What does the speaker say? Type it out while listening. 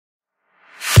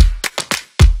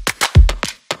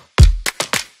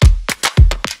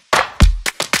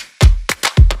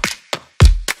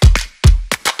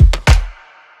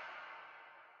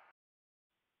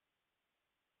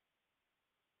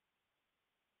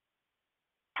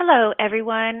Hello,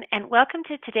 everyone, and welcome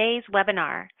to today's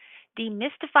webinar,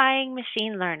 Demystifying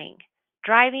Machine Learning,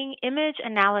 Driving Image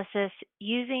Analysis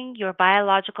Using Your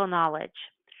Biological Knowledge.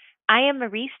 I am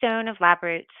Marie Stone of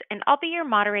LabRoots, and I'll be your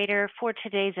moderator for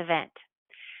today's event.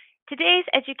 Today's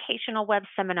educational web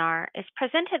seminar is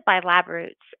presented by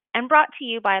LabRoots and brought to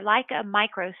you by Leica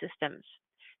Microsystems.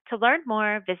 To learn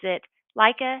more, visit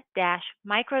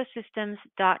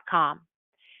leica-microsystems.com.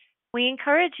 We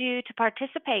encourage you to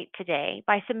participate today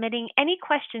by submitting any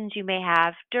questions you may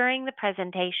have during the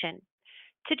presentation.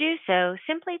 To do so,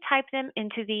 simply type them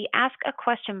into the Ask a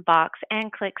Question box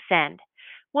and click Send.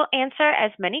 We'll answer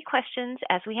as many questions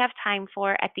as we have time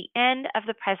for at the end of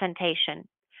the presentation.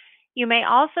 You may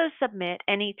also submit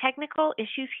any technical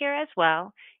issues here as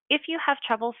well if you have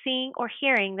trouble seeing or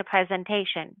hearing the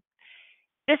presentation.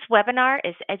 This webinar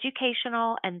is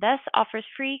educational and thus offers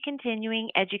free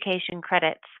continuing education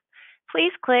credits.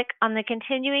 Please click on the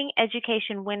Continuing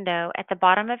Education window at the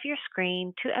bottom of your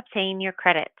screen to obtain your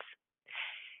credits.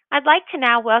 I'd like to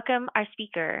now welcome our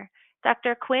speaker,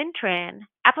 Dr. Quyen Tran,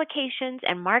 Applications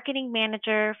and Marketing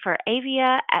Manager for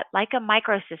Aivia at Leica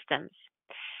Microsystems.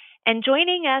 And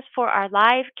joining us for our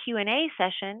live Q&A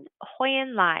session,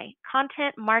 Hoyen Lai,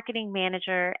 Content Marketing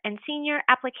Manager and Senior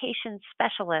Applications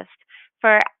Specialist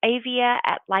for Aivia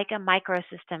at Leica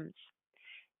Microsystems.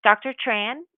 Dr.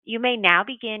 Tran, you may now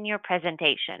begin your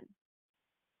presentation.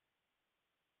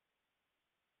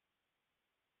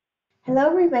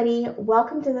 Hello, everybody.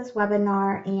 Welcome to this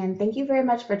webinar, and thank you very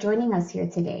much for joining us here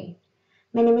today.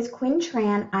 My name is Quyen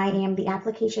Tran. I am the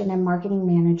Application and Marketing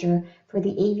Manager for the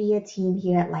Aivia team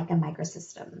here at Leica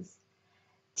Microsystems.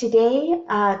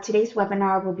 Today's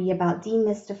webinar will be about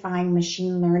demystifying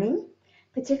machine learning,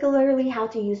 particularly how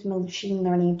to use machine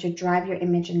learning to drive your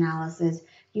image analysis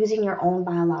using your own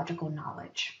biological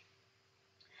knowledge.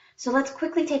 So let's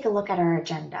quickly take a look at our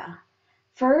agenda.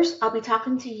 First, I'll be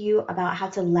talking to you about how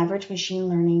to leverage machine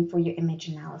learning for your image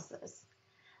analysis.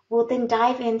 We'll then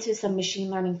dive into some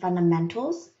machine learning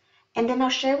fundamentals, and then I'll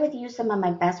share with you some of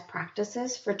my best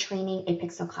practices for training a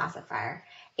pixel classifier,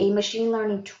 a machine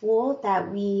learning tool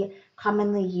that we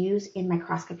commonly use in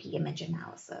microscopy image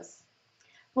analysis.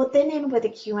 We'll then end with a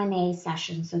Q&A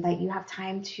session so that you have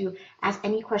time to ask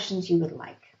any questions you would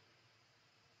like.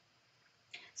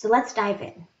 So let's dive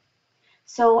in.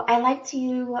 So I like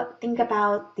to think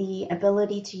about the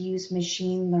ability to use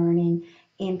machine learning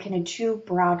in kind of two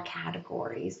broad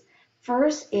categories.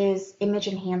 First is image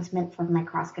enhancement for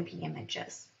microscopy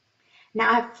images. Now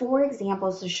I have 4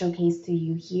 examples to showcase to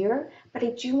you here, but I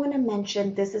do want to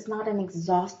mention this is not an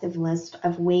exhaustive list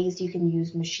of ways you can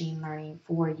use machine learning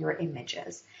for your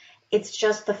images. It's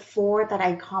just the 4 that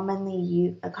I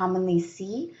commonly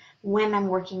see when I'm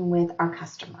working with our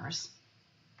customers.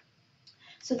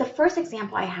 So the first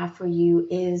example I have for you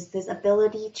is this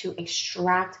ability to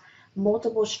extract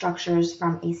multiple structures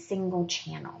from a single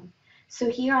channel. So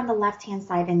here on the left-hand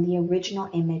side in the original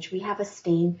image, we have a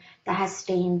stain that has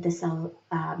stained the cell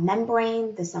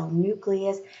membrane, the cell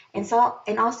nucleus, and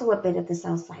also a bit of the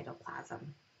cell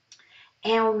cytoplasm.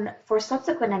 And for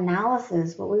subsequent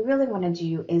analysis, what we really want to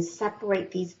do is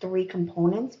separate these 3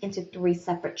 components into 3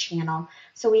 separate channels.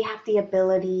 So we have the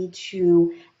ability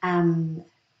to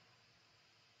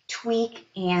tweak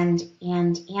and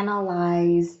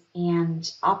analyze and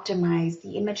optimize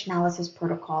the image analysis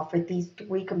protocol for these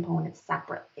 3 components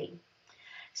separately.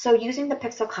 So using the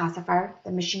pixel classifier,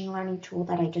 the machine learning tool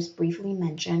that I just briefly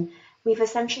mentioned, we've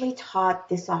essentially taught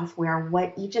the software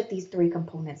what each of these 3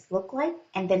 components look like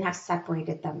and then have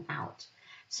separated them out.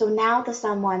 So now the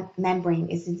cell membrane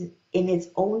is in its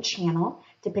own channel,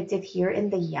 depicted here in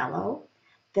the yellow.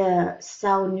 The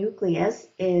cell nucleus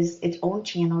is its own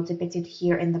channel, depicted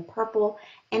here in the purple,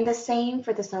 and the same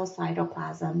for the cell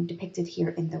cytoplasm, depicted here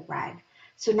in the red.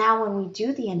 So now when we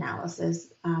do the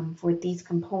analysis for these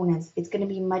components, it's going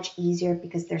to be much easier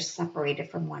because they're separated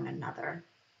from one another.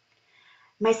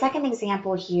 My second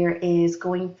example here is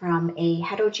going from a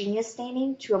heterogeneous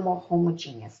staining to a more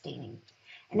homogeneous staining.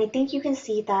 And I think you can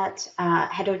see that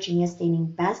heterogeneous staining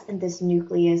best in this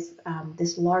nucleus,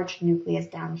 this large nucleus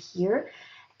down here.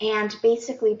 And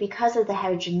basically, because of the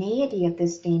heterogeneity of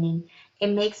this staining, it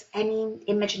makes any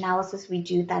image analysis we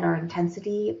do that are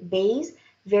intensity-based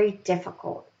very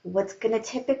difficult. What's going to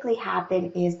typically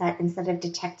happen is that instead of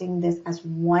detecting this as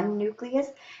one nucleus,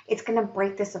 it's going to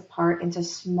break this apart into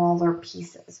smaller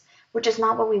pieces, which is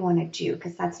not what we want to do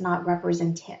because that's not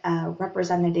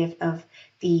representative of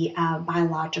the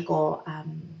biological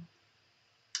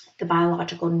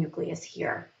nucleus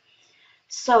here.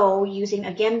 So using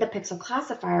again the pixel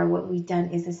classifier, what we've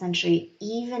done is essentially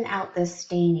even out the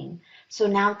staining. So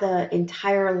now the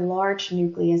entire large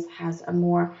nucleus has a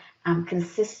more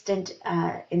consistent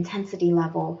intensity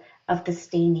level of the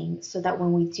staining, so that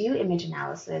when we do image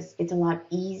analysis, it's a lot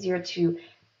easier to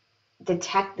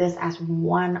detect this as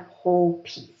one whole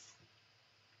piece.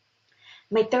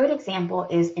 My third example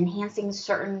is enhancing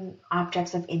certain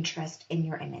objects of interest in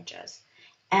your images.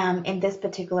 In this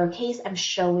particular case, I'm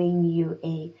showing you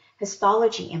a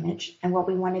histology image, and what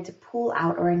we wanted to pull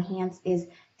out or enhance is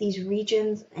these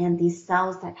regions and these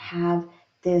cells that have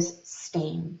this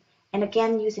stain. And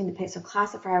again, using the pixel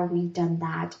classifier, we've done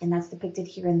that, and that's depicted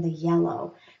here in the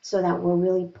yellow, so that we're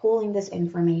really pulling this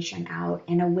information out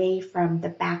and away from the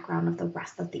background of the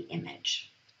rest of the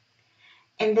image.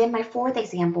 And then my fourth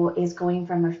example is going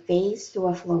from a phase to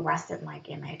a fluorescent-like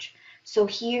image. So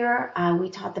here we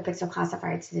taught the pixel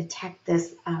classifier to detect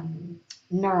this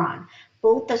neuron,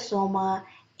 both the soma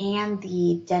and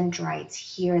the dendrites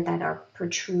here that are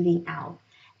protruding out.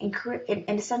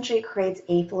 And essentially creates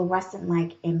a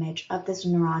fluorescent-like image of this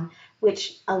neuron,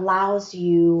 which allows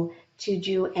you to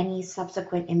do any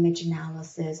subsequent image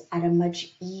analysis at a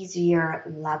much easier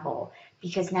level,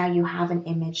 because now you have an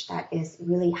image that is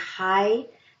really high,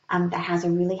 that has a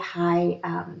really high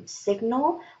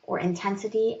signal or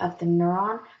intensity of the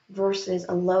neuron versus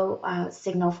a low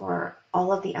signal for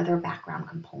all of the other background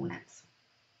components.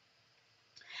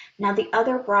 Now, the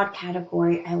other broad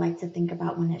category I like to think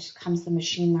about when it comes to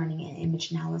machine learning and image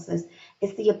analysis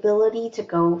is the ability to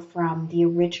go from the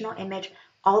original image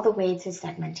all the way to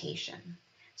segmentation.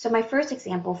 So my first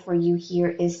example for you here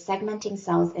is segmenting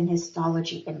cells in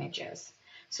histology images.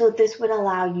 So this would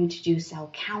allow you to do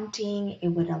cell counting. It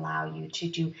would allow you to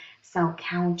do cell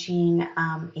counting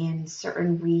in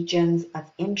certain regions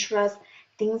of interest.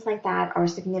 Things like that are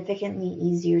significantly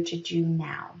easier to do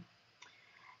now.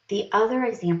 The other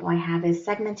example I have is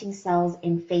segmenting cells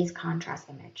in phase contrast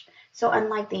image. So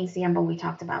unlike the example we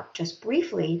talked about just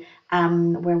briefly,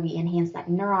 where we enhance that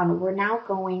neuron, we're now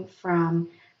going from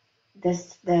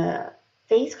the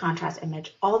phase contrast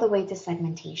image all the way to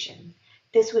segmentation.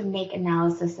 This would make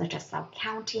analysis such as cell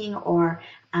counting or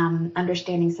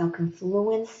understanding cell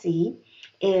confluency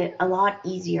a lot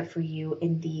easier for you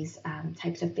in these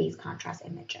types of phase contrast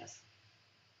images.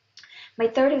 My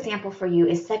third example for you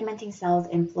is segmenting cells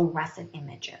in fluorescent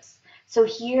images. So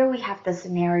here we have the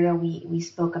scenario we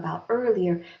spoke about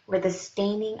earlier, where the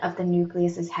staining of the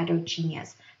nucleus is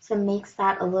heterogeneous. So it makes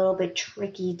that a little bit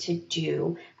tricky to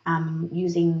do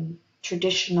using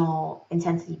traditional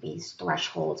intensity-based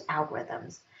threshold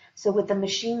algorithms. So with the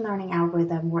machine learning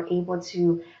algorithm, we're able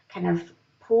to kind of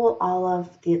pull all of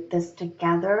this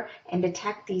together and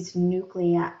detect these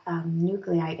nuclei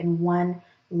in one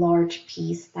large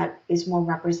piece that is more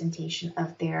representation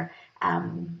of their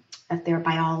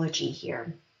biology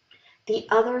here. The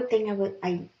other thing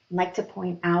I like to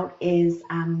point out is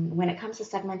when it comes to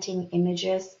segmenting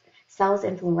images, cells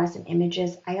in fluorescent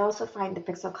images, I also find the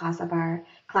pixel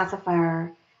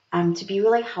classifier to be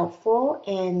really helpful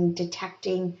in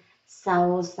detecting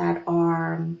cells that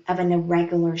are of an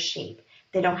irregular shape.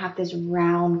 They don't have this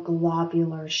round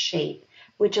globular shape,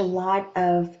 which a lot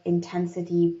of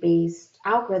intensity-based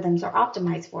algorithms are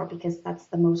optimized for, because that's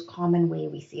the most common way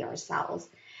we see our cells.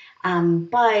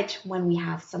 But when we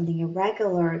have something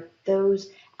irregular, those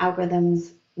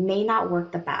algorithms may not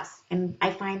work the best. And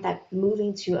I find that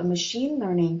moving to a machine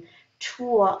learning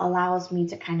tool allows me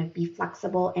to kind of be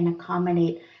flexible and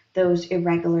accommodate those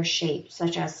irregular shapes,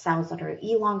 such as cells that are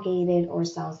elongated or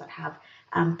cells that have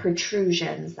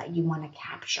protrusions that you want to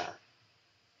capture.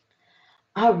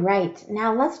 All right,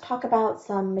 now let's talk about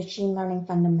some machine learning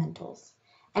fundamentals.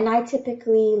 And I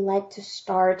typically like to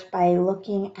start by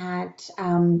looking at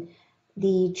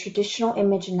the traditional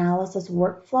image analysis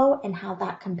workflow and how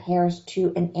that compares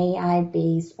to an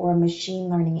AI-based or machine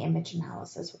learning image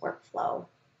analysis workflow.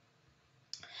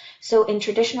 So in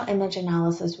traditional image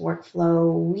analysis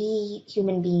workflow, we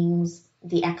human beings,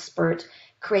 the expert,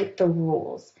 create the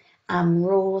rules.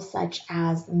 Rules such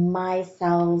as my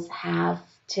cells have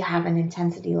to have an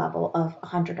intensity level of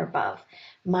 100 or above.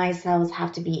 My cells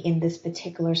have to be in this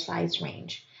particular size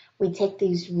range. We take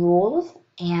these rules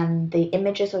and the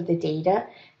images or the data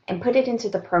and put it into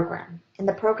the program. And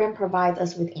the program provides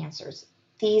us with answers.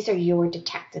 These are your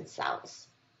detected cells.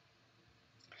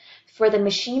 For the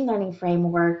machine learning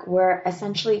framework, we're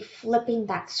essentially flipping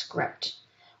that script.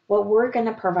 What we're going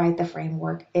to provide the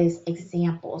framework is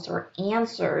examples or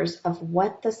answers of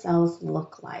what the cells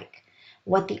look like,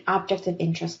 what the object of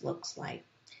interest looks like.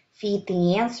 Feed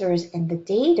the answers and the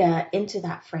data into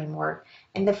that framework,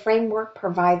 and the framework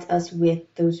provides us with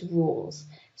those rules.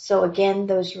 So again,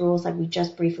 those rules like we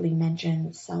just briefly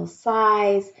mentioned, cell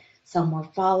size, cell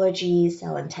morphology,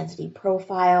 cell intensity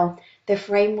profile. The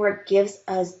framework gives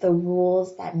us the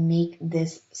rules that make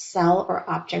this cell or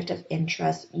object of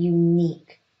interest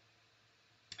unique.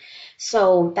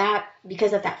 So that,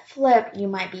 because of that flip, you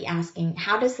might be asking,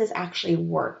 how does this actually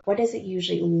work? What does it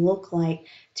usually look like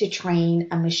to train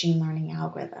a machine learning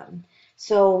algorithm?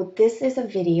 So this is a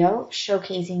video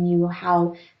showcasing you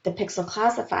how the pixel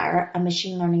classifier, a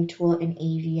machine learning tool in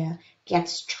Aivia,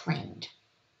 gets trained.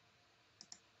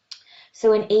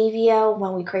 So in Aivia,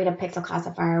 when we create a pixel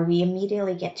classifier, we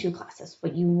immediately get two classes,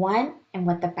 what you want and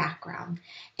what the background.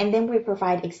 And then we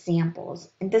provide examples.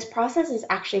 And this process is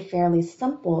actually fairly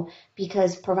simple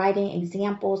because providing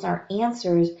examples or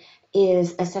answers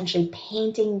is essentially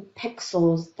painting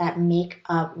pixels that make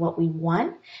up what we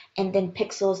want and then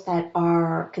pixels that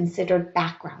are considered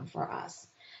background for us.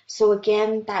 So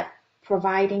again, that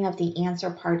providing of the answer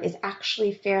part is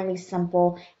actually fairly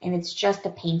simple and it's just a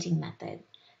painting method.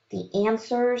 The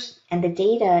answers and the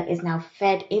data is now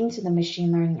fed into the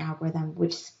machine learning algorithm,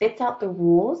 which spits out the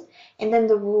rules, and then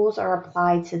the rules are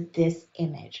applied to this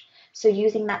image. So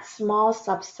using that small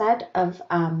subset of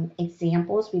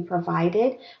examples we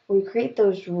provided, we create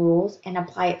those rules and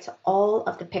apply it to all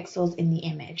of the pixels in the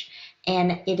image.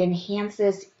 And it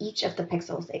enhances each of the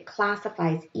pixels. It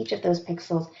classifies each of those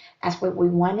pixels as what we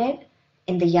wanted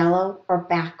in the yellow or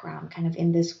background, kind of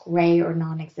in this gray or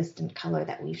non-existent color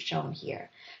that we've shown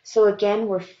here. So again,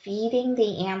 we're feeding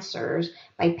the answers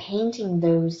by painting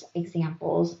those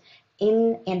examples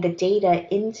in and the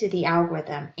data into the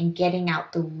algorithm and getting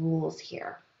out the rules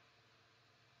here.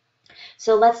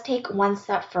 So let's take one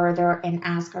step further and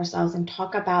ask ourselves and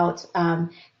talk about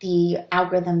the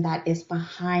algorithm that is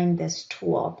behind this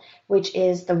tool, which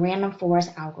is the random forest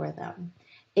algorithm.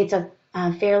 It's a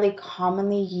fairly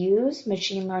commonly used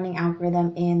machine learning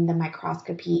algorithm in the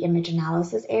microscopy image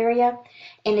analysis area.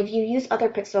 And if you use other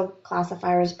pixel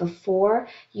classifiers before,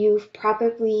 you've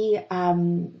probably,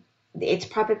 it's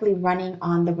probably running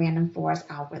on the random forest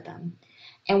algorithm.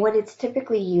 And what it's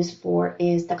typically used for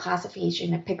is the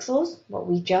classification of pixels, what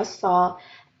we just saw,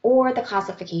 or the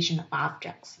classification of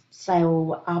objects.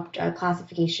 So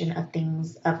classification of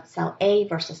things of cell A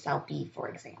versus cell B, for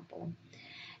example.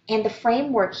 And the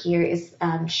framework here is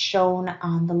shown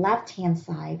on the left-hand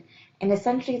side, and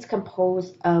essentially it's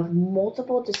composed of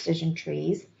multiple decision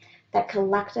trees that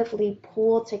collectively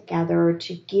pool together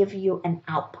to give you an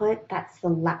output that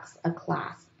selects a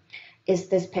class. Is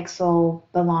this pixel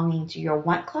belonging to your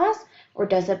want class, or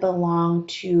does it belong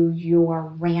to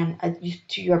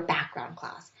your background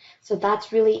class? So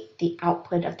that's really the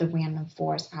output of the random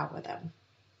forest algorithm.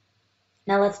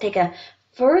 Now let's take a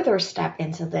further step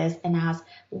into this and ask,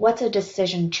 what's a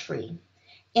decision tree?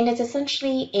 And it's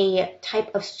essentially a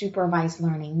type of supervised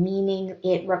learning, meaning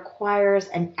it requires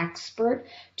an expert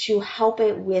to help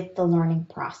it with the learning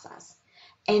process.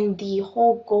 And the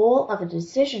whole goal of a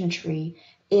decision tree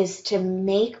is to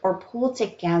make or pull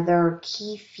together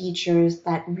key features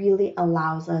that really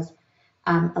allows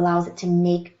it to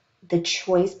make the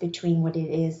choice between what it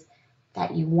is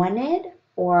that you wanted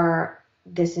or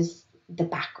this is the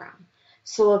background.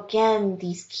 So again,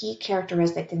 these key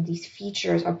characteristics and these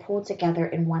features are pulled together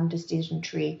in one decision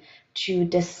tree to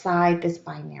decide this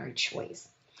binary choice.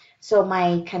 So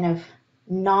my kind of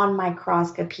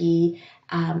non-microscopy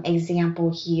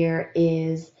example here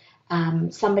is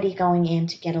somebody going in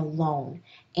to get a loan.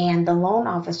 And the loan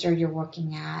officer you're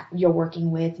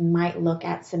working with might look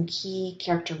at some key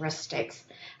characteristics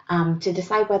to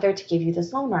decide whether to give you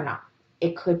this loan or not.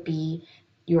 It could be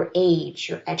your age,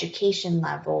 your education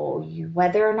level,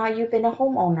 whether or not you've been a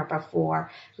homeowner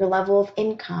before, your level of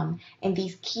income, and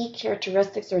these key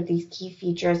characteristics or these key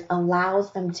features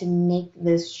allows them to make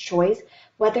this choice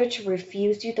whether to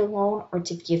refuse you the loan or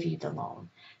to give you the loan.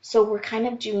 So we're kind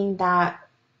of doing that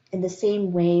in the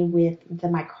same way with the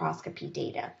microscopy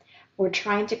data. We're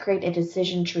trying to create a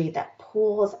decision tree that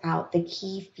pulls out the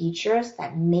key features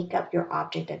that make up your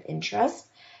object of interest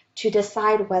to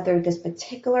decide whether this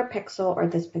particular pixel or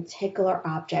this particular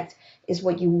object is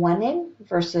what you wanted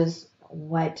versus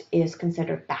what is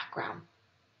considered background.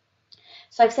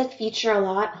 So I've said feature a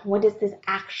lot. What does this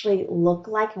actually look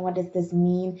like and what does this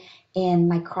mean in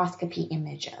microscopy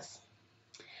images?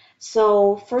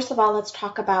 So first of all, let's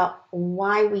talk about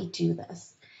why we do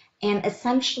this. And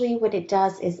essentially what it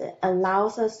does is it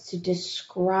allows us to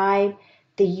describe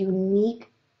the unique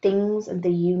things and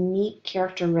the unique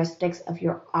characteristics of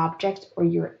your object or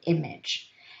your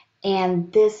image.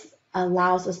 And this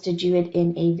allows us to do it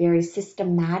in a very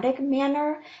systematic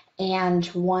manner and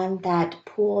one that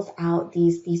pulls out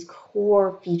these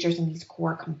core features and these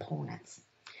core components.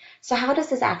 So how does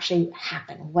this actually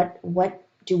happen? What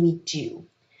do we do?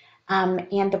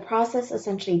 And the process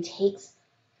essentially takes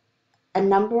a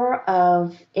number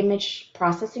of image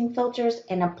processing filters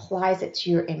and applies it to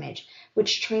your image,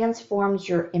 which transforms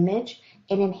your image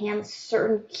and enhances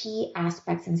certain key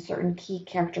aspects and certain key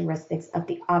characteristics of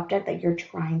the object that you're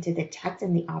trying to detect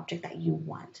and the object that you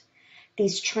want.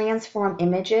 These transformed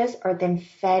images are then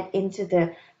fed into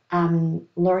the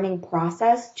learning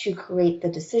process to create the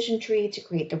decision tree, to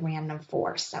create the random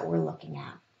forest that we're looking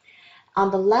at. On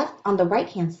the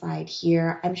right-hand side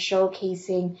here, I'm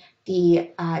showcasing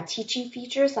the teaching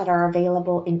features that are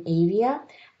available in Aivia.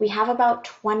 We have about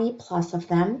 20 plus of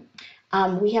them.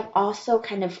 We have also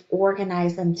kind of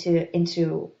organized them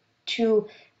into two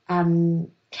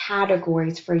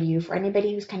categories for you, for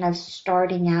anybody who's kind of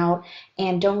starting out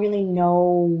and don't really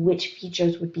know which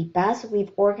features would be best.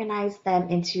 We've organized them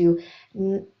into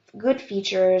good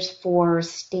features for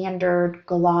standard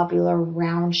globular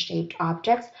round-shaped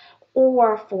objects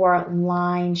or for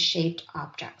line-shaped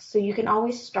objects. So you can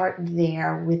always start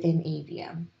there within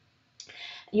Aivia.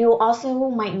 You also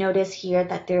might notice here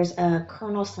that there's a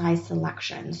kernel size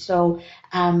selection. So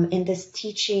in this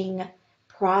teaching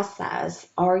process,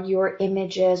 are your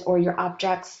images or your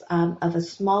objects of a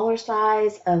smaller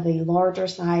size, of a larger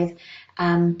size?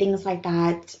 Things like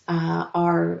that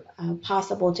are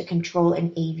possible to control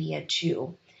in Aivia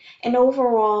too. And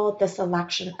overall, the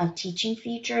selection of teaching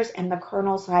features and the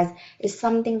kernel size is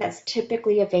something that's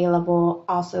typically available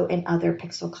also in other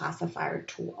pixel classifier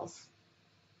tools.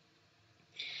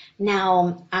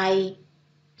 Now,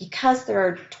 because there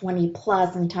are 20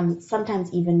 plus and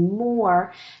sometimes even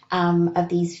more of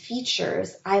these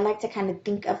features, I like to kind of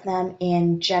think of them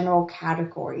in general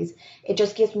categories. It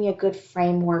just gives me a good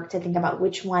framework to think about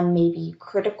which one may be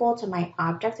critical to my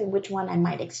objects and which one I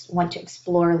might want to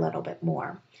explore a little bit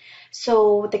more.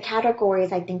 So the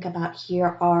categories I think about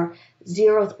here are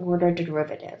zeroth order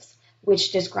derivatives,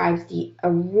 which describes the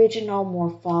original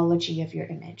morphology of your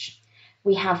image.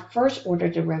 We have first order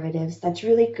derivatives that's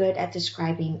really good at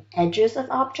describing edges of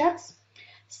objects.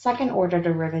 Second order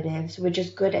derivatives, which is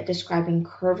good at describing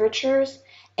curvatures.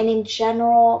 And in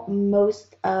general,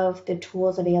 most of the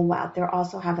tools available out there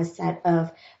also have a set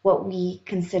of what we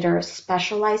consider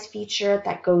specialized feature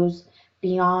that goes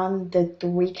beyond the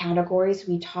three categories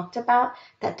we talked about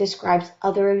that describes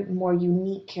other more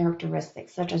unique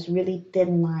characteristics, such as really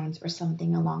thin lines or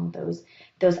something along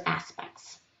those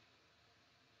aspects.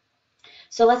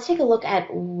 So let's take a look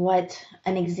at what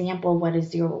an example of what a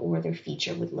zero order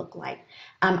feature would look like.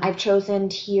 I've chosen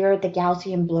here the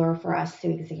Gaussian blur for us to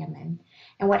examine.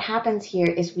 And what happens here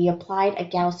is we applied a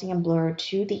Gaussian blur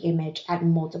to the image at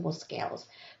multiple scales.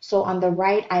 So on the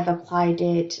right, I've applied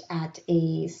it at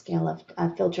a scale of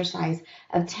a filter size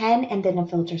of 10 and then a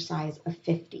filter size of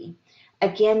 50.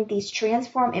 Again, these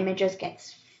transform images get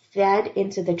fed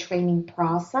into the training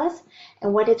process.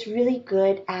 And what it's really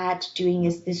good at doing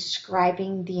is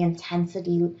describing the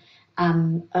intensity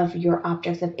of your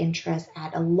objects of interest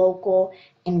at a local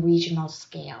and regional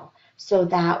scale. So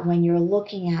that when you're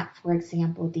looking at, for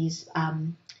example, these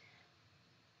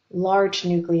large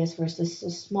nucleus versus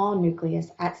a small nucleus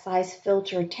at size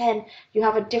filter 10, you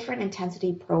have a different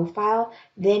intensity profile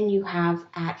than you have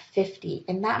at 50.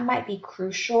 And that might be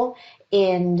crucial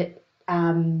in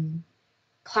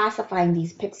classifying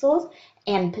these pixels,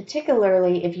 and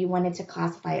particularly if you wanted to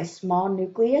classify a small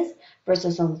nucleus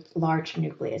versus a large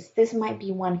nucleus. This might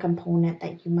be one component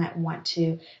that you might want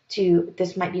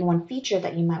this might be one feature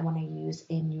that you might want to use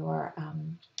in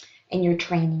your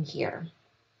training here.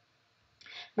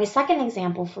 My second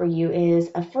example for you is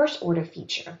a first order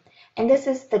feature, and this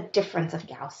is the difference of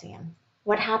Gaussian.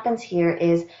 What happens here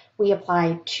is we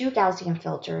apply two Gaussian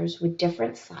filters with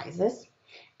different sizes,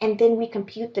 and then we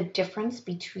compute the difference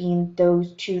between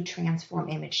those two transform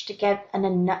images to get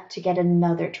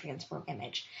another transform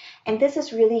image. And this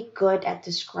is really good at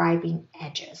describing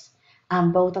edges,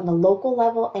 both on the local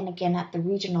level and again at the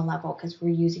regional level because we're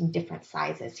using different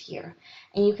sizes here.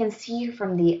 And you can see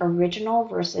from the original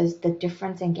versus the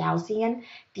difference in Gaussian,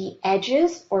 the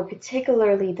edges, or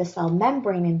particularly the cell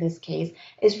membrane in this case,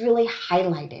 is really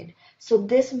highlighted. So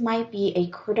this might be a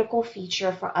critical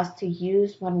feature for us to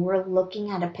use when we're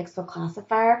looking at a pixel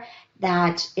classifier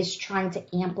that is trying to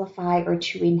amplify or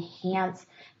to enhance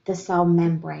the cell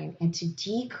membrane and to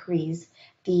decrease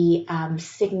the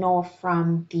signal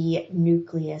from the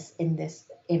nucleus in this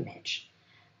image.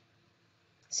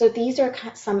 So these are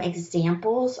some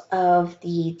examples of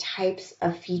the types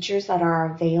of features that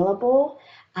are available.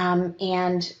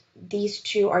 And these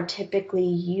two are typically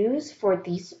used for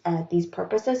these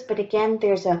purposes, but again,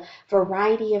 there's a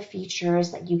variety of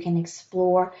features that you can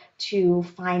explore to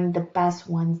find the best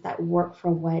ones that work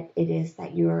for what it is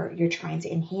that you're trying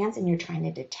to enhance and you're trying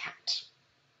to detect.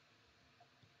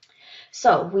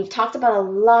 So we've talked about a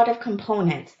lot of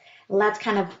components. Let's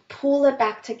kind of pull it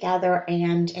back together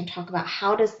and talk about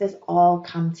how does this all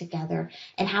come together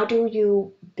and how do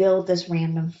you build this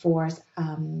random forest,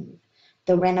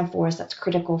 the random forest that's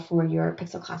critical for your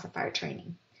pixel classifier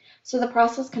training. So the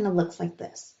process kind of looks like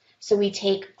this. So we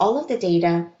take all of the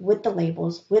data with the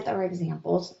labels, with our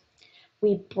examples,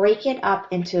 we break it up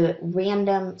into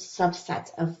random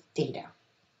subsets of data.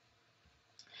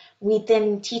 We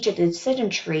then teach a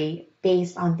decision tree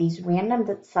based on these random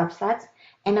subsets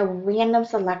and a random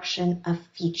selection of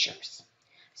features.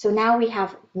 So now we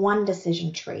have one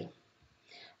decision tree.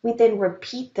 We then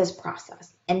repeat this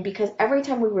process. And because every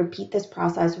time we repeat this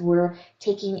process, we're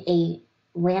taking a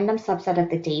random subset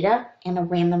of the data and a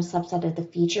random subset of the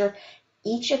feature,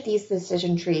 each of these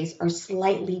decision trees are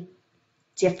slightly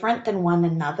different than one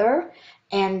another.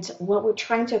 And what we're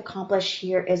trying to accomplish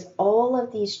here is all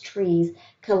of these trees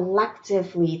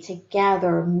collectively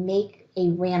together make a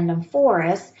random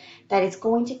forest that is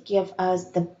going to give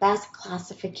us the best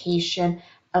classification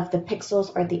of the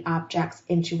pixels or the objects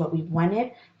into what we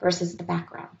wanted versus the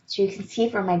background. So you can see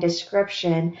from my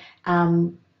description,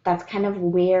 that's kind of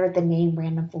where the name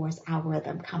random forest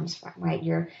algorithm comes from, right?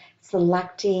 You're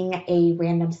selecting a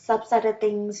random subset of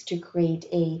things to create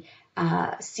a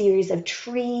series of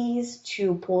trees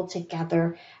to pull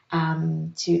together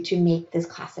to make this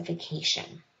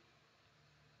classification.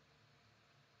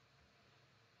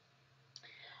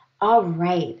 All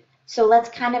right, so let's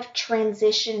kind of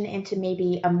transition into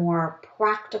maybe a more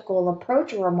practical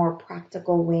approach or a more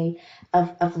practical way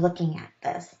of looking at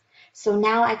this. So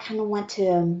now I kind of want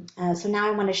to,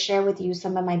 I want to share with you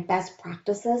some of my best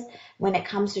practices when it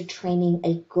comes to training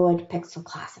a good pixel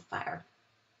classifier.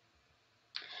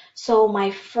 So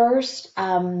my first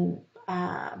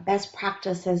best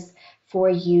practices for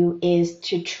you is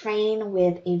to train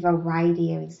with a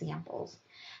variety of examples.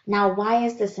 Now, why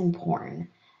is this important?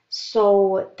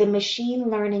 So the machine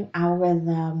learning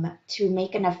algorithm, to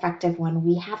make an effective one,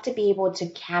 we have to be able to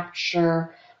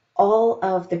capture all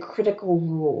of the critical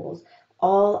rules,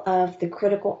 all of the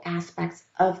critical aspects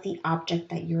of the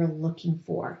object that you're looking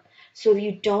for. So if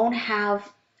you don't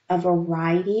have a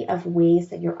variety of ways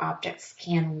that your objects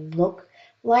can look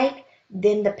like,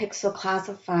 then the pixel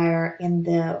classifier in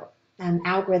the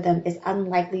algorithm is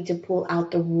unlikely to pull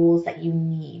out the rules that you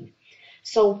need.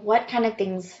 So what kind of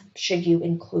things should you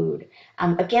include?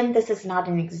 Again, this is not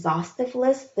an exhaustive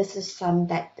list. This is some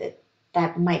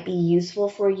that might be useful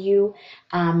for you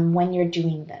when you're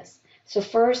doing this. So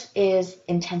first is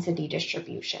intensity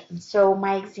distribution. So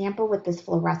my example with this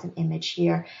fluorescent image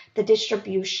here, the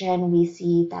distribution we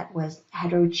see that was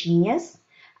heterogeneous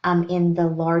in the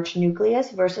large nucleus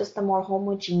versus the more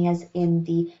homogeneous in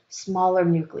the smaller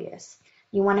nucleus.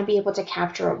 You want to be able to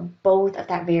capture both of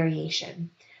that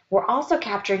variation. We're also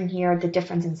capturing here the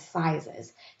difference in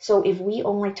sizes. So if we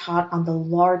only taught on the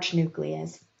large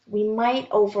nucleus, we might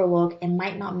overlook and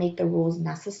might not make the rules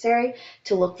necessary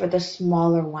to look for the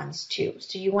smaller ones too.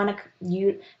 So you want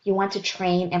to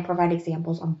train and provide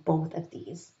examples on both of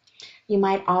these. You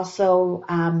might also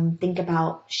think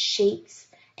about shapes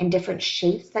and different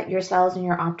shapes that your cells and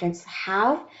your objects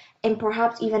have, and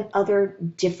perhaps even other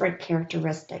different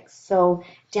characteristics. So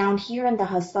down here in the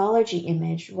histology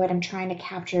image, what I'm trying to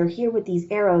capture here with these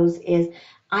arrows is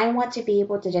I want to be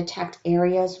able to detect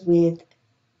areas with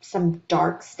some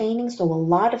dark staining, so a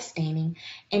lot of staining,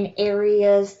 and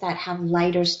areas that have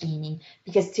lighter staining,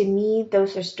 because to me,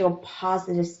 those are still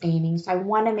positive staining. So I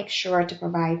want to make sure to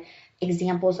provide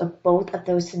examples of both of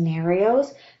those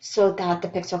scenarios so that the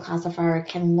pixel classifier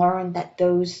can learn that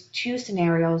those two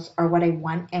scenarios are what I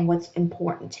want and what's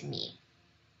important to me.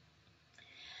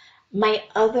 My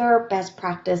other best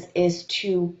practice is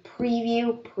to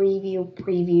preview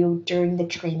during the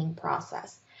training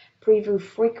process. Preview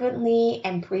frequently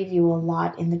and preview a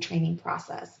lot in the training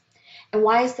process. And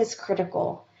why is this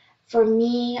critical? For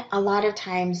me, a lot of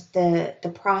times the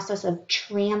process of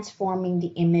transforming the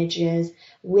images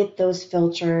with those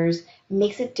filters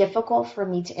makes it difficult for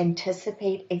me to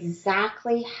anticipate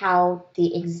exactly how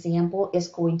the example is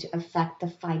going to affect the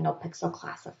final pixel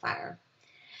classifier.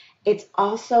 It's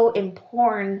also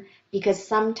important because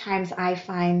sometimes I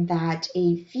find that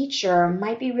a feature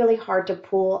might be really hard to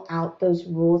pull out those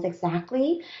rules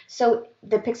exactly. So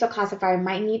the pixel classifier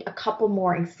might need a couple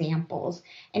more examples,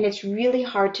 and it's really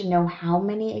hard to know how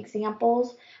many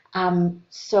examples.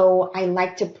 So I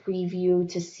like to preview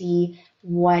to see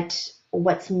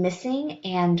what's missing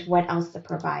and what else to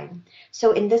provide.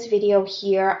 So in this video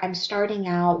here, I'm starting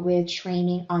out with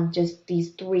training on just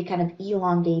these three kind of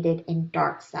elongated and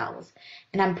dark cells.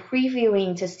 And I'm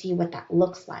previewing to see what that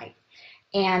looks like.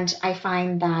 And I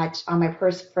find that on my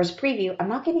first preview, I'm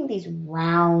not getting these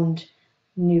round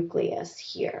nucleus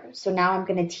here. So now I'm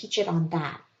going to teach it on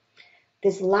that.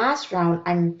 This last round,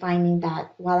 I'm finding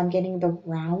that while I'm getting the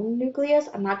round nucleus,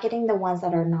 I'm not getting the ones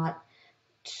that are not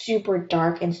super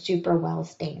dark and super well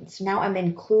stained. So now I'm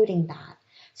including that.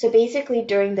 So basically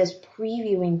during this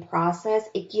previewing process,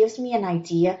 it gives me an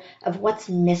idea of what's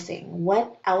missing.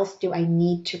 What else do I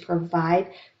need to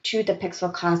provide to the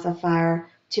pixel classifier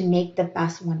to make the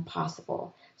best one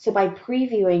possible? So by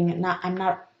previewing, I'm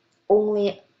not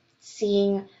only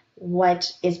seeing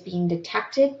what is being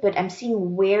detected, but I'm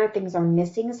seeing where things are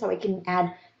missing so I can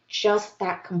add just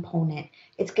that component.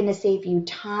 It's going to save you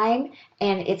time,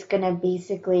 and it's going to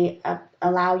basically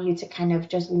allow you to kind of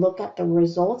just look at the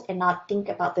results and not think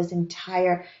about this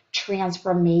entire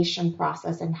transformation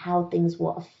process and how things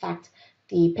will affect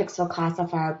the pixel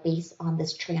classifier based on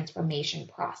this transformation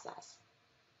process.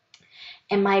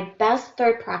 And my best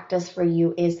third practice for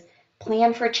you is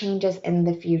plan for changes in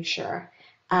the future.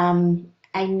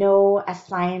 I know as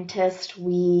scientists,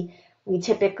 we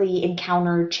typically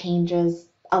encounter changes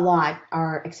a lot.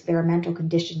 Our experimental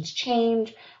conditions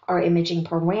change, our imaging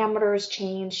parameters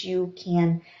change. You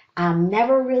can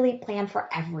never really plan for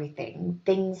everything.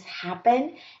 Things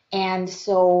happen. And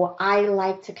so I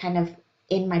like to kind of,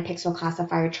 in my pixel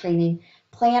classifier training,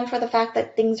 plan for the fact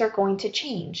that things are going to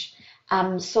change.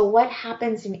 So what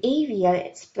happens in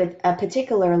Aivia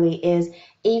particularly is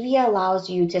Aivia allows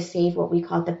you to save what we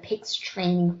call the PICS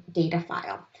training data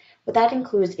file. What that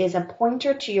includes is a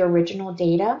pointer to your original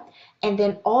data and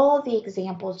then all the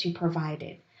examples you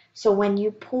provided. So when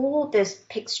you pull this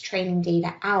PICS training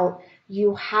data out,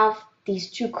 you have these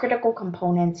two critical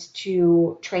components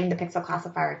to train the pixel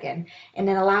classifier again, and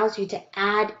it allows you to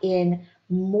add in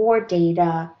more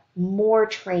data, more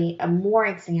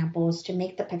examples to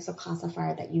make the pixel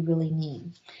classifier that you really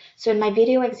need. So in my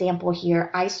video example here,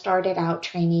 I started out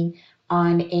training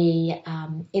on a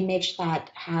image that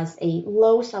has a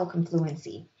low cell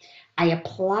confluency. I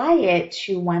apply it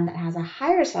to one that has a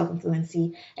higher cell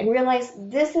confluency and realize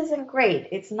this isn't great.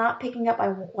 It's not picking up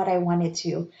what I wanted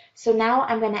to. So now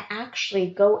I'm going to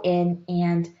actually go in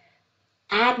and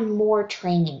add more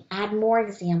training, add more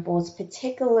examples,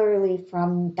 particularly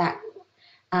from that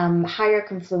higher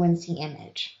confluency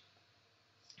image.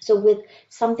 So with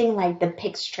something like the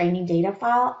PICS training data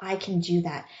file, I can do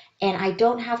that. And I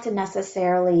don't have to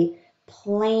necessarily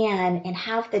plan and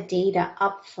have the data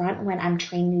up front when I'm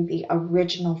training the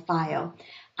original file.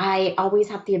 I always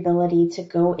have the ability to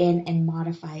go in and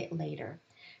modify it later.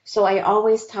 So I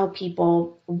always tell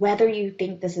people, whether you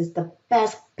think this is the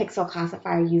best pixel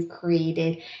classifier you've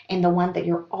created and the one that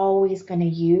you're always going to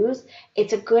use,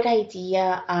 it's a good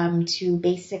idea to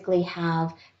basically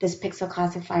have this pixel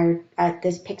classifier,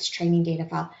 this PICS training data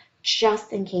file,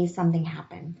 just in case something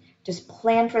happened. Just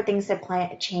plan for things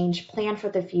to change, plan for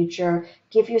the future,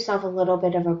 give yourself a little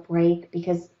bit of a break,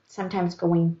 because sometimes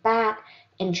going back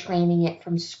and training it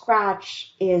from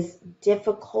scratch is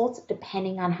difficult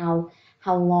depending on how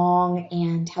long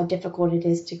and how difficult it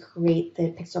is to create the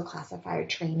pixel classifier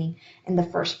training in the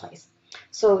first place.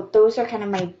 So those are kind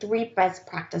of my three best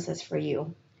practices for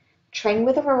you. Train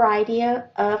with a variety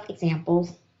of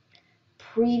examples,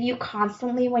 preview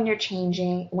constantly when you're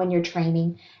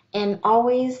training, and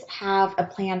always have a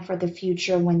plan for the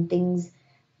future when things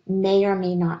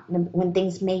when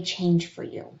things may change for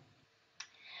you.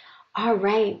 All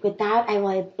right, with that, I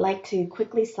would like to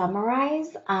quickly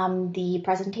summarize the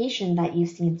presentation that you've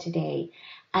seen today.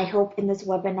 I hope in this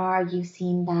webinar you've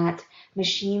seen that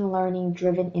machine learning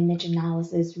driven image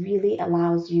analysis really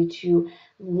allows you to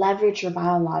leverage your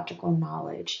biological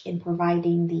knowledge in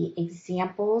providing the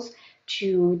examples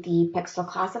to the pixel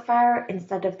classifier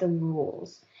instead of the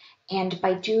rules. And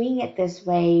by doing it this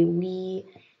way, we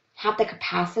have the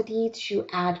capacity to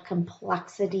add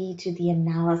complexity to the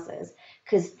analysis,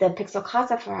 because the pixel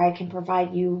classifier can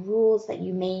provide you rules that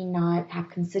you may not have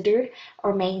considered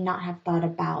or may not have thought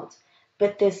about.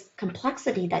 But this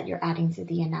complexity that you're adding to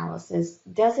the analysis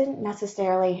doesn't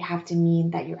necessarily have to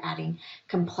mean that you're adding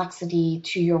complexity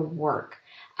to your work.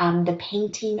 The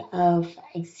painting of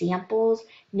examples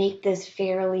make this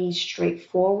fairly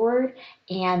straightforward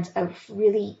and a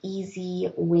really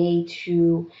easy way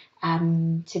to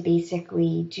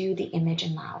basically do the image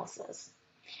analysis.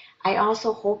 I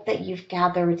also hope that you've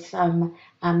gathered some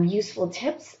useful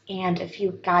tips and a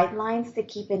few guidelines to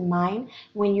keep in mind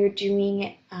when you're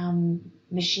doing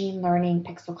machine learning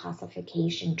pixel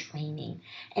classification training,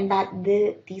 and that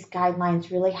these guidelines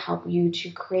really help you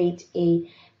to create a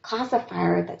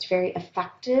classifier that's very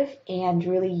effective and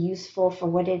really useful for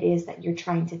what it is that you're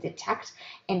trying to detect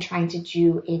and trying to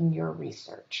do in your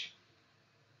research.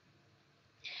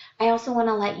 I also want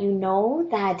to let you know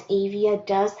that Aivia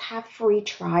does have free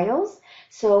trials.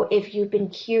 So if you've been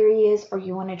curious or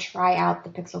you want to try out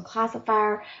the pixel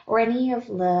classifier or any of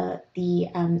the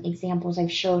examples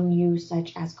I've shown you,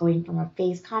 such as going from a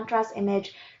phase contrast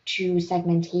image to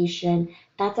segmentation,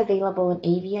 that's available in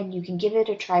Aivia, and you can give it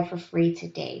a try for free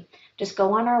today. Just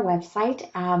go on our website,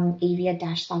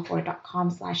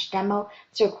 avia-software.com/demo,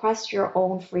 to request your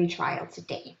own free trial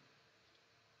today.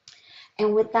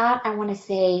 And with that, I want to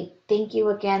say thank you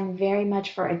again very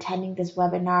much for attending this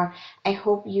webinar. I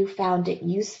hope you found it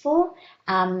useful.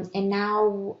 And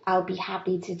now I'll be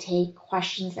happy to take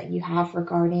questions that you have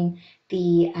regarding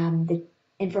the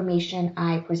information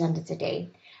I presented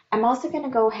today. I'm also going to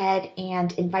go ahead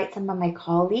and invite some of my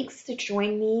colleagues to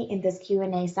join me in this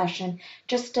Q&A session,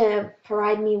 just to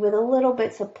provide me with a little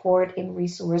bit support and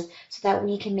resource so that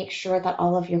we can make sure that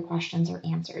all of your questions are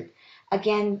answered.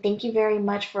 Again, thank you very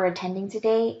much for attending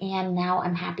today, and now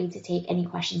I'm happy to take any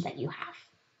questions that you have.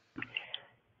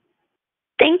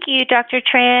 Thank you, Dr.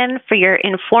 Tran, for your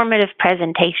informative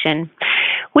presentation.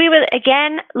 We would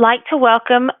again like to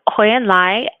welcome Quyen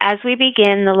Lai as we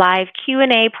begin the live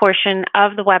Q&A portion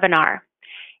of the webinar.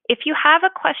 If you have a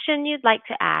question you'd like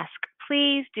to ask,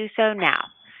 please do so now.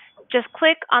 Just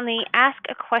click on the Ask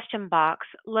a Question box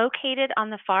located on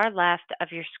the far left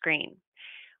of your screen.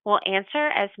 We'll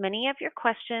answer as many of your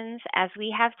questions as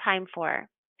we have time for.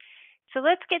 So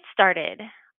let's get started.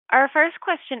 Our first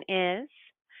question is,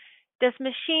 does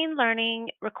machine learning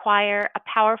require a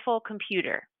powerful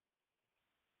computer?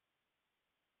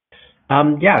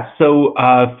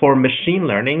 For machine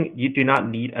learning, you do not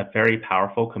need a very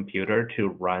powerful computer to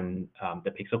run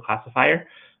the pixel classifier.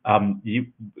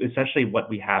 Essentially what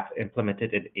we have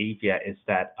implemented in Aivia is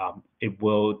that it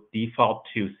will default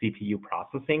to CPU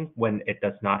processing when it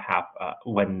does not have,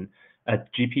 when a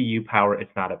GPU power is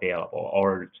not available,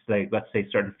 or let's say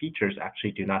certain features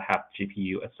actually do not have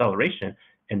GPU acceleration,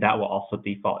 and that will also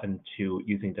default into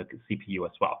using the CPU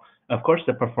as well. Of course,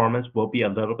 the performance will be a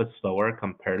little bit slower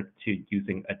compared to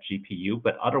using a GPU,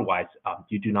 but otherwise,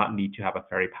 you do not need to have a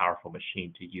very powerful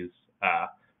machine to use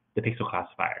the pixel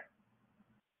classifier.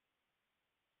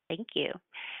 Thank you.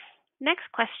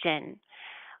 Next question.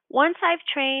 Once I've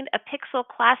trained a pixel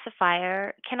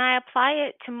classifier, can I apply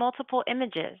it to multiple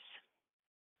images?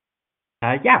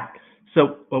 Yeah.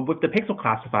 So with the pixel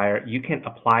classifier, you can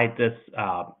apply this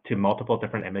to multiple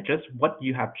different images. What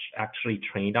you have actually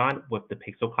trained on with the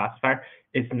pixel classifier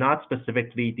is not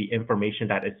specifically the information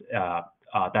that is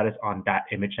on that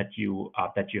image that you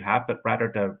have, but rather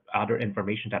the other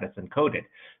information that is encoded.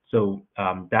 So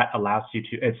that allows you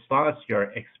to, as long as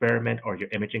your experiment or your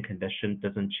imaging condition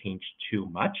doesn't change too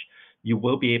much, you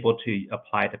will be able to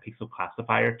apply the pixel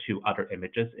classifier to other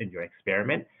images in your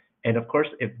experiment. And of course,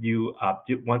 if you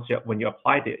when you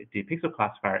apply the pixel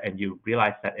classifier and you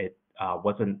realize that it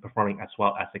wasn't performing as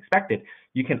well as expected,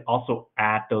 you can also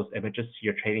add those images to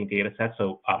your training data set.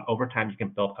 So over time, you can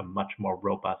build a much more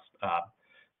robust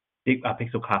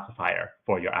pixel classifier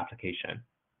for your application.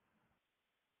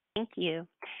 Thank you.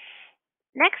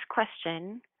 Next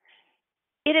question.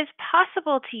 It is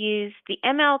possible to use the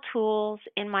ML tools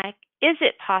is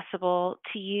it possible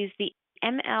to use the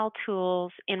ML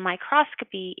tools in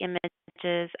microscopy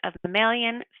images of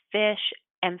mammalian, fish,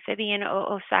 amphibian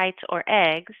oocytes, or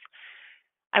eggs?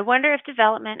 I wonder if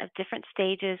development of different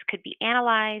stages could be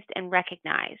analyzed and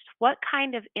recognized. What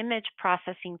kind of image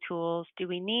processing tools do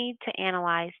we need to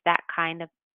analyze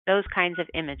those kinds of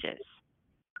images?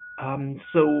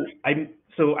 So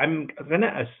I'm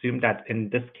gonna assume that in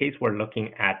this case we're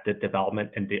looking at the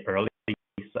development in the early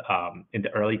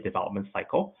development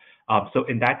cycle. So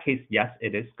in that case, yes,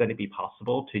 it is going to be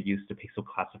possible to use the pixel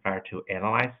classifier to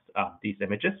analyze these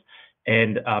images.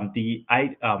 And the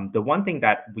one thing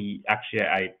that we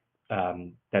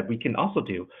can also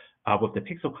do with the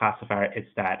pixel classifier is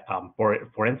that,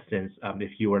 for instance,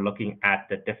 if you were looking at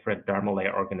the different dermal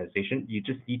layer organization, you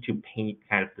just need to paint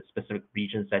kind of the specific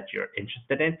regions that you're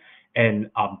interested in,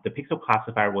 and the pixel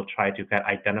classifier will try to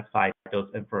identify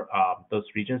those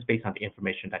regions based on the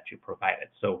information that you provided.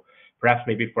 So perhaps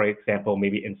maybe, for example,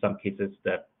 maybe in some cases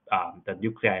the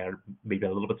nuclei are maybe a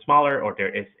little bit smaller, or there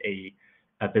is a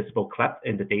visible cleft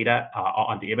in the data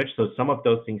on the image. So some of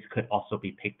those things could also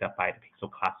be picked up by the pixel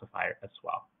classifier as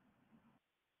well.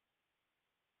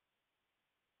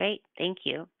 Great, thank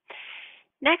you.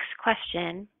 Next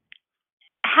question.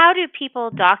 How do people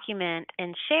document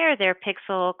and share their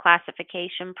pixel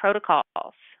classification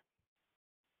protocols?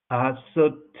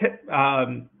 So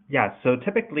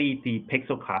typically the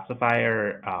pixel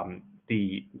classifier,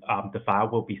 the file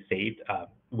will be saved.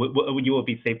 You will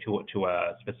be saved to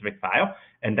a specific file,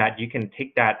 and that you can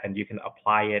take that and you can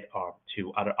apply it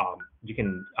to other. You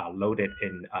can load it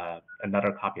in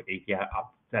another copy of Aivia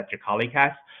that your colleague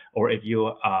has, or if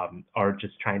you are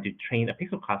just trying to train a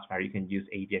pixel classifier, you can use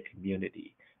Aivia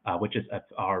Community, which is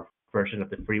our version of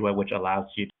the freeware, which allows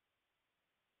you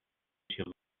to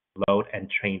load and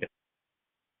train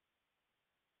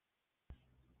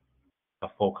a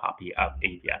full copy of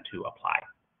Aivia to apply.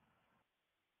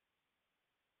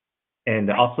 And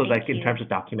Right, also, thank like in you. terms of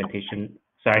documentation,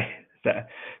 sorry.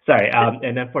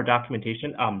 And then for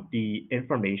documentation, the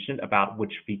information about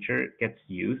which feature gets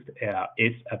used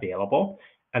is available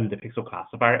in the pixel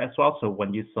classifier as well. So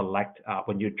when you select,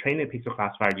 when you're training a pixel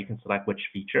classifier, you can select which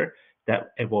feature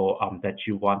that it will that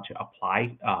you want to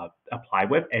apply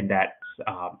with, and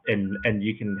and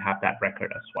you can have that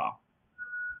record as well.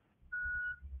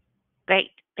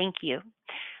 Great, thank you.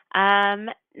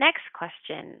 Next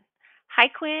question. Hi,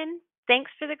 Quinn.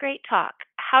 Thanks for the great talk.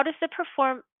 How is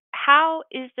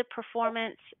the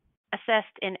performance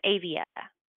assessed in Aivia?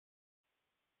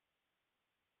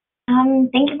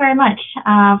 Thank you very much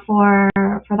for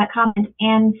that comment.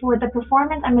 And for the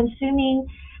performance, I'm assuming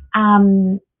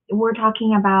we're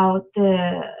talking about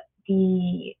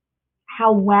the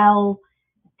how well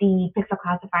the pixel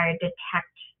classifier detects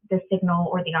the signal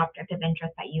or the object of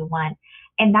interest that you want.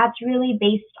 And that's really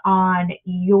based on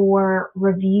your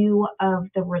review of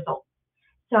the results.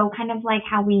 So kind of like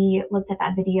how we looked at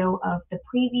that video of the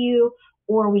preview,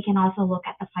 or we can also look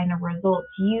at the final results.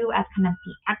 You as kind of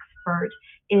the expert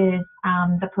is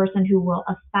the person who will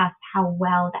assess how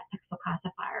well that pixel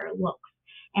classifier looks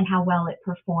and how well it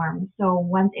performs. So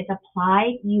once it's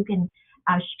applied, you can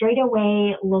straight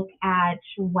away look at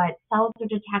what cells are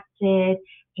detected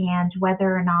and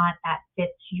whether or not that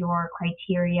fits your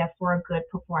criteria for a good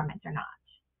performance or not.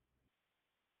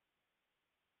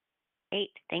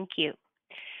 Great, thank you.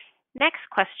 Next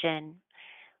question.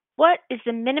 What is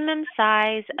the minimum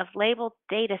size of labeled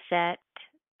data set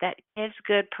that gives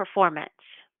good performance?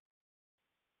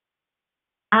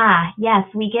 Yes,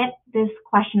 we get this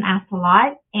question asked a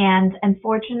lot, and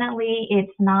unfortunately,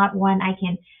 it's not one I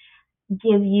can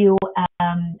give you a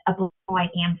black and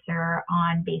white answer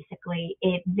on. Basically,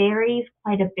 it varies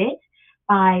quite a bit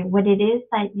by what it is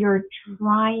that you're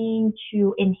trying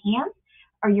to enhance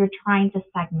or you're trying to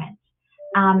segment.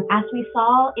 As we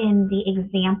saw in the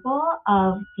example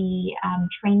of the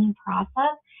training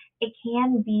process, it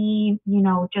can be,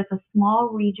 just a small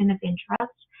region of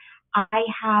interest. I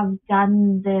have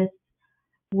done this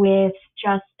with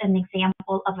just an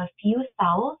example of a few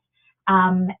cells.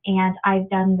 And I've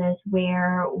done this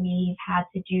where we've had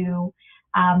to do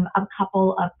a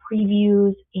couple of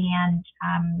previews and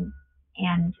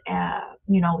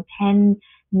 10,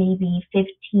 maybe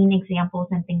 15 examples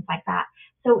and things like that.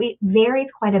 So it varies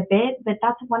quite a bit, but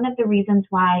that's one of the reasons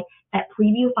why that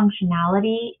preview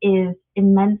functionality is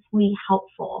immensely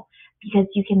helpful, because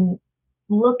you can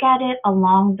look at it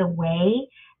along the way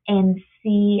and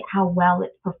see how well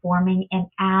it's performing and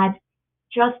add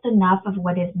just enough of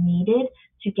what is needed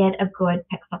to get a good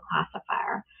pixel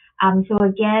classifier. So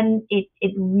again,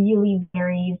 it really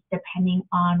varies depending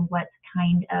on what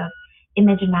kind of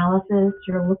image analysis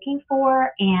you're looking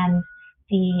for and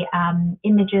the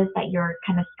images that you're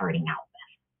kind of starting out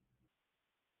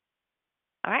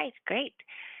with. All right, great.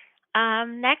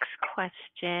 Next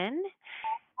question.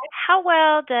 How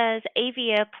well does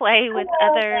Aivia play with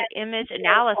other image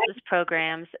analysis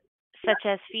programs such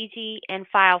as Fiji and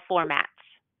file formats?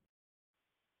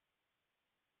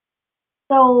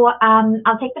 So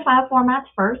I'll take the file formats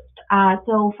first.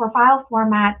 So for file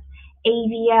formats,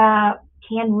 Aivia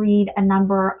can read a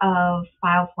number of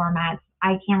file formats.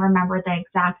 I can't remember the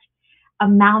exact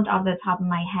amount off the top of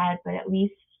my head, but at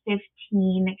least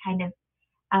 15 kind of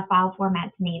file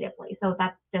formats natively. So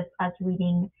that's just us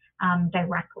reading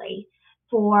directly.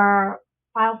 For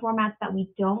file formats that we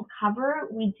don't cover,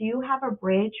 we do have a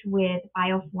bridge with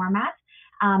Bioformat,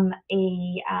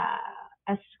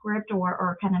 a script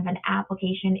or kind of an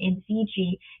application in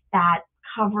Fiji that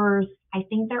covers, I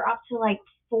think they're up to like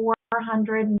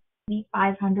 400, maybe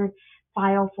 500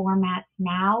 file formats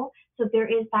now. So there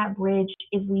is that bridge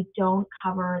if we don't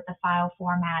cover the file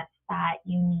formats that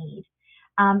you need.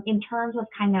 In terms of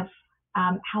kind of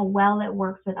how well it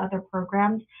works with other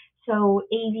programs, so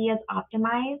Aivia is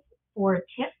optimized for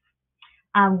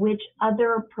TIFF, which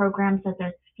other programs such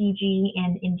as Fiji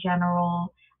and in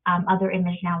general other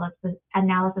image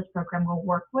analysis program will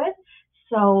work with.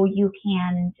 So you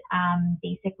can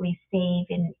basically save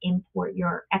and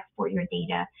export your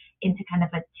data into kind of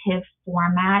a TIFF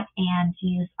format and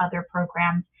use other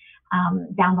programs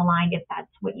down the line if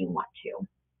that's what you want to.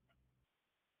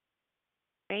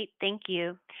 Great, thank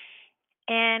you.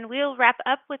 And we'll wrap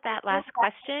up with that last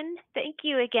question. Thank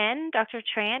you again, Dr.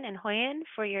 Tran and Quyen,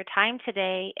 for your time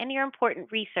today and your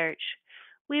important research.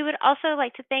 We would also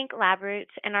like to thank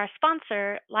LabRoots and our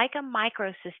sponsor, Leica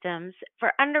Microsystems,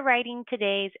 for underwriting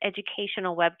today's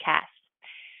educational webcast.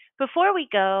 Before we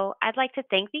go, I'd like to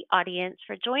thank the audience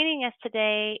for joining us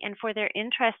today and for their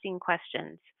interesting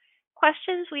questions.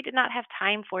 Questions we did not have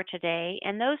time for today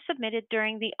and those submitted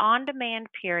during the on-demand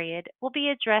period will be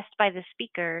addressed by the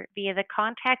speaker via the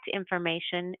contact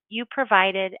information you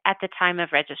provided at the time of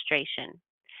registration.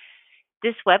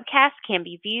 This webcast can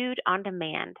be viewed on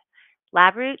demand.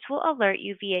 LabRoots will alert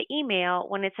you via email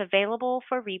when it's available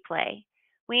for replay.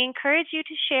 We encourage you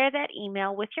to share that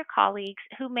email with your colleagues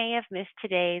who may have missed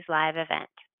today's live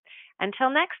event. Until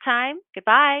next time,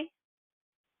 goodbye.